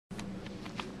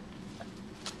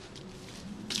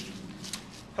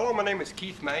Hello, my name is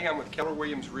Keith May. I'm with Keller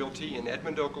Williams Realty in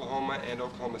Edmond, Oklahoma and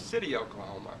Oklahoma City,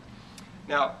 Oklahoma.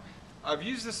 Now, I've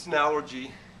used this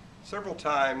analogy several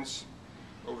times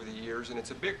over the years, and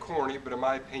it's a bit corny, but in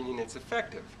my opinion, it's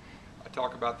effective. I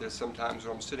talk about this sometimes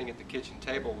when I'm sitting at the kitchen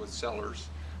table with sellers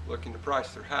looking to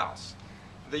price their house.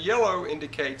 The yellow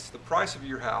indicates the price of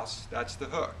your house. That's the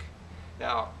hook.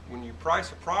 Now, when you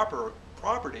price a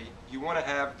property, you want to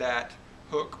have that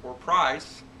hook or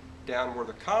price down where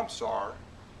the comps are,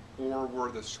 or where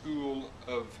the school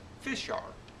of fish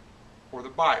are, or the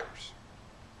buyers.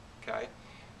 Okay?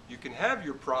 You can have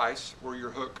your price or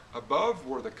your hook above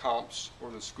where the comps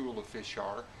or the school of fish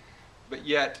are, but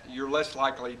yet you're less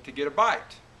likely to get a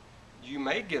bite. You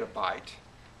may get a bite,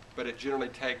 but it generally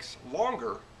takes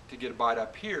longer to get a bite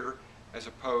up here as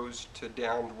opposed to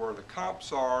down where the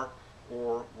comps are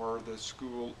or where the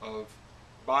school of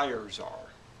buyers are.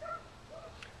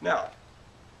 Now,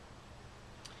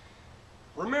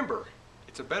 remember,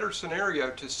 it's a better scenario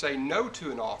to say no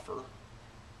to an offer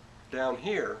down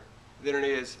here than it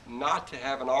is not to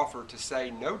have an offer to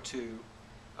say no to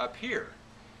up here.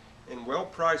 And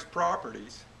well-priced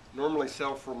properties normally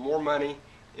sell for more money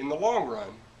in the long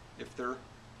run if they're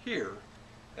here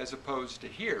as opposed to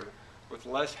here, with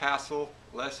less hassle,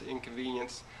 less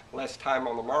inconvenience, less time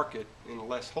on the market, and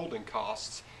less holding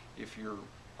costs if you're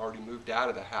already moved out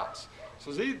of the house.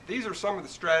 So these are some of the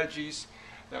strategies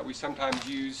that we sometimes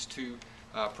use to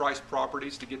price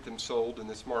properties to get them sold in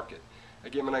this market.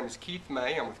 Again, my name is Keith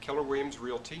May. I'm with Keller Williams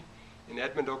Realty in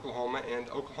Edmond, Oklahoma and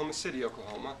Oklahoma City,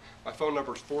 Oklahoma. My phone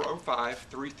number is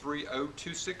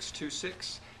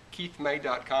 405-330-2626.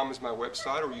 KeithMay.com is my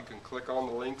website, or you can click on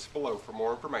the links below for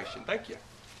more information. Thank you.